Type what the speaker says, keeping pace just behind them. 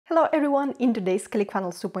Hello everyone, in today's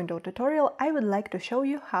Clickfunnels 2.0 tutorial, I would like to show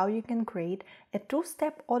you how you can create a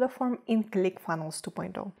two-step order form in Clickfunnels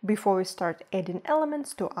 2.0. Before we start adding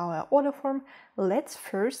elements to our order form, let's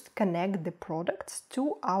first connect the products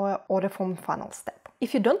to our order form funnel step.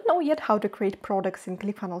 If you don't know yet how to create products in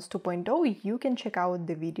Clickfunnels 2.0, you can check out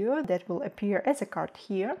the video that will appear as a card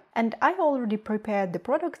here. And I already prepared the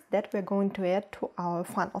products that we're going to add to our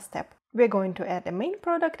funnel step. We're going to add a main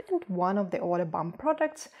product and one of the order bump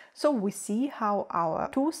products, so we see how our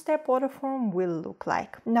two-step order form will look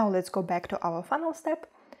like. Now let's go back to our funnel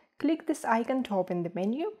step. Click this icon to open the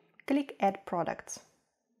menu. Click Add Products.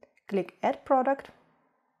 Click Add Product.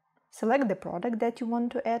 Select the product that you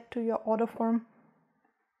want to add to your order form,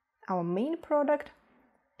 our main product,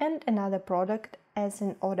 and another product as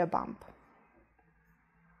an order bump.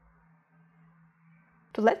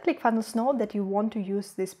 To let Clickfunnels know that you want to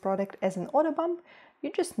use this product as an order bump,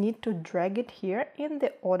 you just need to drag it here in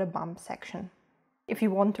the order bump section. If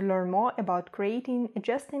you want to learn more about creating,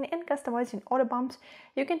 adjusting and customizing order bumps,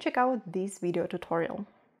 you can check out this video tutorial.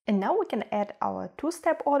 And now we can add our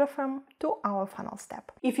two-step order form to our funnel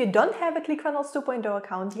step. If you don't have a Clickfunnels 2.0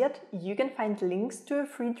 account yet, you can find links to a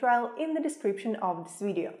free trial in the description of this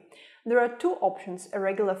video. There are two options, a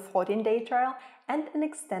regular 14-day trial and an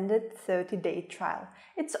extended 30-day trial.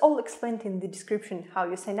 It's all explained in the description how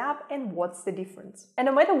you sign up and what's the difference. And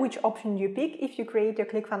no matter which option you pick, if you create your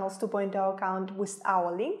Clickfunnels 2.0 account with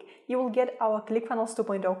our link, you will get our Clickfunnels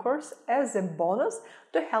 2.0 course as a bonus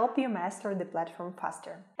to help you master the platform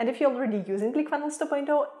faster. And if you're already using Clickfunnels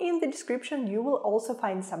 2.0, in the description you will also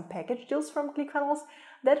find some package deals from Clickfunnels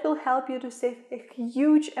that will help you to save a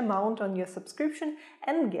huge amount on your subscription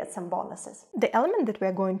and get some bonuses. The element that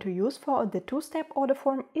we're going to use for the two-step order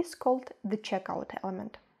form is called the checkout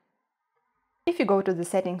element. If you go to the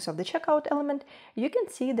settings of the checkout element, you can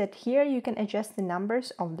see that here you can adjust the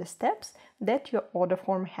numbers of the steps that your order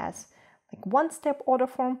form has, like one-step order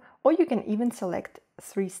form, or you can even select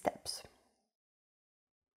 3 steps.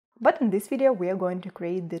 But in this video, we are going to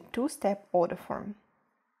create the two-step order form.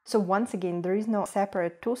 So once again, there is no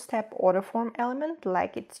separate two-step order form element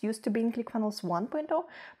like it's used to be in Clickfunnels 1.0,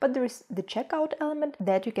 but there is the checkout element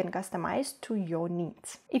that you can customize to your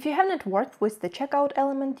needs. If you haven't worked with the checkout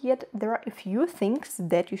element yet, there are a few things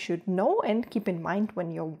that you should know and keep in mind when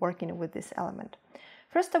you're working with this element.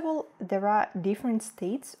 First of all, there are different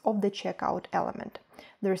states of the checkout element.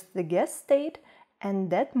 There's the guest state,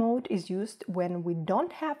 and that mode is used when we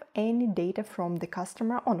don't have any data from the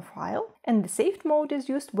customer on file. And the saved mode is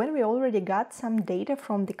used when we already got some data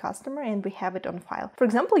from the customer and we have it on file. For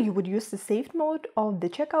example, you would use the saved mode of the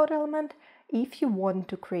checkout element if you want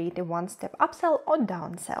to create a one-step upsell or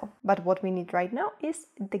downsell. But what we need right now is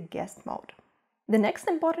the guest mode. The next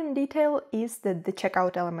important detail is that the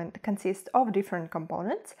checkout element consists of different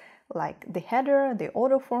components like the header, the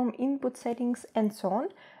order form, input settings, and so on.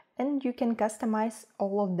 And you can customize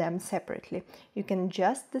all of them separately. You can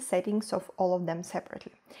adjust the settings of all of them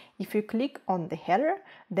separately. If you click on the header,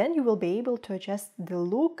 then you will be able to adjust the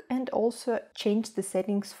look and also change the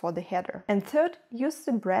settings for the header. And third, use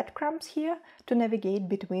the breadcrumbs here to navigate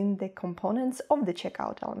between the components of the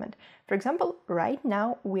checkout element. For example, right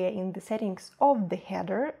now we are in the settings of the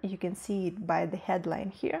header. You can see it by the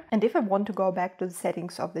headline here. And if I want to go back to the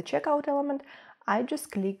settings of the checkout element, I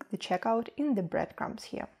just click the checkout in the breadcrumbs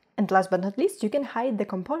here. And last but not least, you can hide the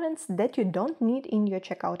components that you don't need in your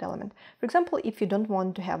checkout element. For example, if you don't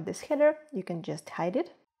want to have this header, you can just hide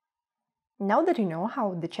it. Now that you know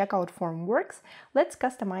how the checkout form works, let's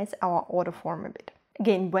customize our order form a bit.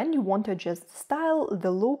 Again, when you want to adjust the style,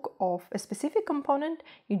 the look of a specific component,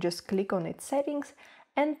 you just click on its settings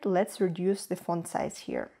and let's reduce the font size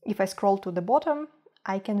here. If I scroll to the bottom,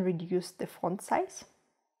 I can reduce the font size,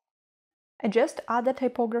 adjust other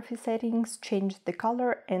typography settings, change the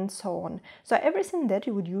color, and so on. So everything that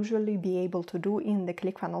you would usually be able to do in the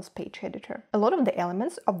Clickfunnels page editor. A lot of the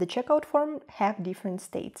elements of the checkout form have different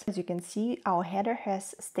states. As you can see, our header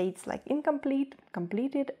has states like incomplete,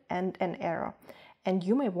 completed, and an error. And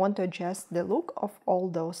you may want to adjust the look of all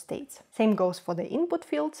those states. Same goes for the input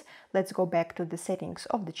fields. Let's go back to the settings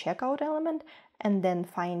of the checkout element and then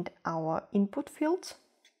find our input fields,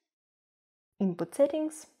 input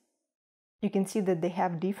settings. You can see that they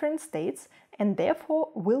have different states and therefore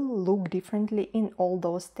will look differently in all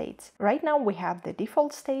those states. Right now we have the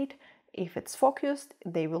default state. If it's focused,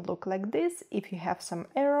 they will look like this. If you have some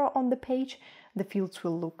error on the page, the fields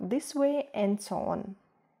will look this way, and so on.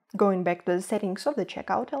 Going back to the settings of the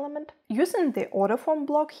checkout element, using the order form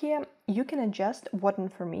block here, you can adjust what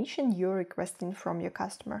information you're requesting from your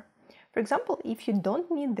customer. For example, if you don't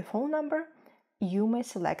need the phone number, you may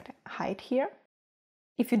select hide here.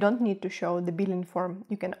 If you don't need to show the billing form,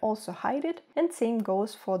 you can also hide it, and same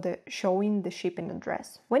goes for the showing the shipping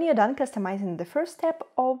address. When you're done customizing the first step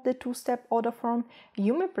of the two-step order form,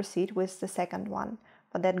 you may proceed with the second one.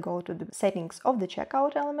 For that, go to the settings of the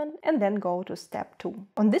checkout element and then go to step 2.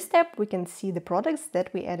 On this step, we can see the products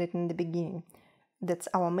that we added in the beginning. That's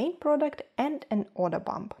our main product and an order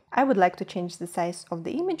bump. I would like to change the size of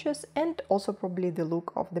the images and also probably the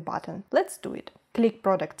look of the button. Let's do it. Click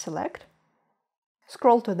Product Select.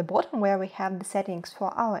 Scroll to the bottom where we have the settings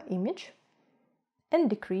for our image and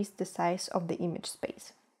decrease the size of the image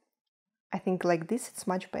space. I think like this it's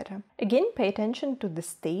much better. Again, pay attention to the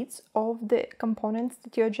states of the components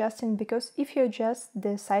that you're adjusting, because if you adjust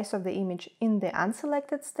the size of the image in the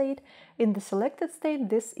unselected state, in the selected state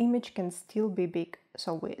this image can still be big.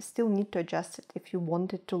 So we still need to adjust it if you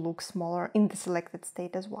want it to look smaller in the selected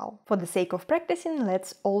state as well. For the sake of practicing,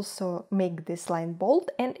 let's also make this line bold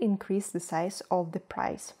and increase the size of the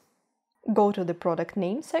price. Go to the product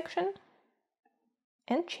name section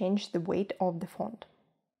and change the weight of the font.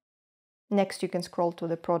 Next, you can scroll to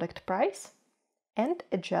the product price and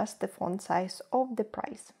adjust the font size of the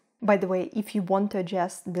price. By the way, if you want to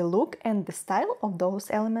adjust the look and the style of those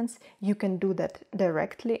elements, you can do that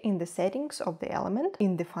directly in the settings of the element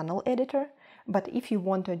in the funnel editor. But if you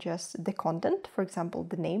want to adjust the content, for example,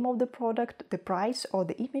 the name of the product, the price or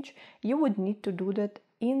the image, you would need to do that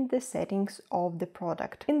in the settings of the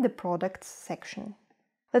product, in the products section.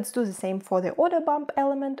 Let's do the same for the order bump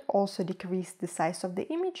element, also decrease the size of the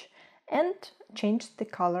image and change the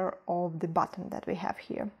color of the button that we have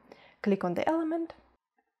here. Click on the element.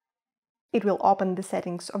 It will open the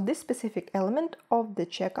settings of this specific element of the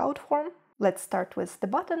checkout form. Let's start with the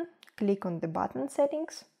button. Click on the button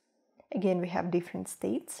settings. Again, we have different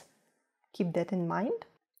states. Keep that in mind.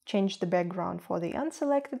 Change the background for the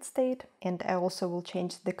unselected state, and I also will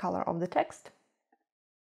change the color of the text.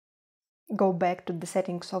 Go back to the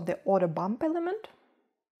settings of the order bump element.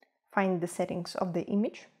 Find the settings of the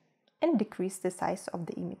image and decrease the size of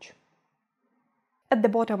the image. At the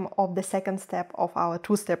bottom of the second step of our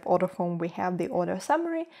two-step order form, we have the order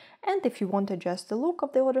summary, and if you want to adjust the look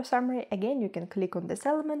of the order summary, again you can click on this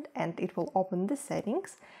element and it will open the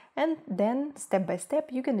settings, and then step by step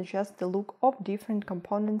you can adjust the look of different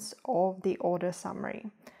components of the order summary.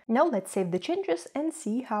 Now let's save the changes and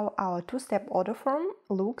see how our two-step order form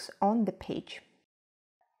looks on the page.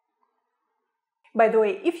 By the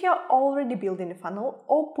way, if you're already building a funnel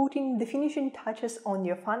or putting the finishing touches on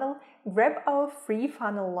your funnel, grab our free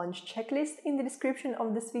funnel launch checklist in the description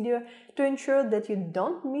of this video to ensure that you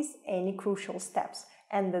don't miss any crucial steps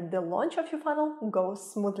and that the launch of your funnel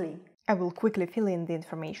goes smoothly. I will quickly fill in the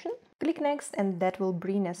information. Click Next, and that will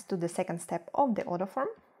bring us to the second step of the order form.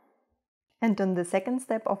 And on the second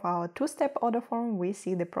step of our two-step order form, we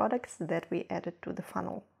see the products that we added to the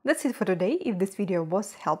funnel. That's it for today. If this video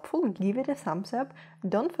was helpful, give it a thumbs up.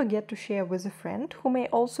 Don't forget to share with a friend who may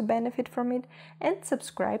also benefit from it, and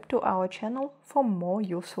subscribe to our channel for more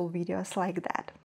useful videos like that.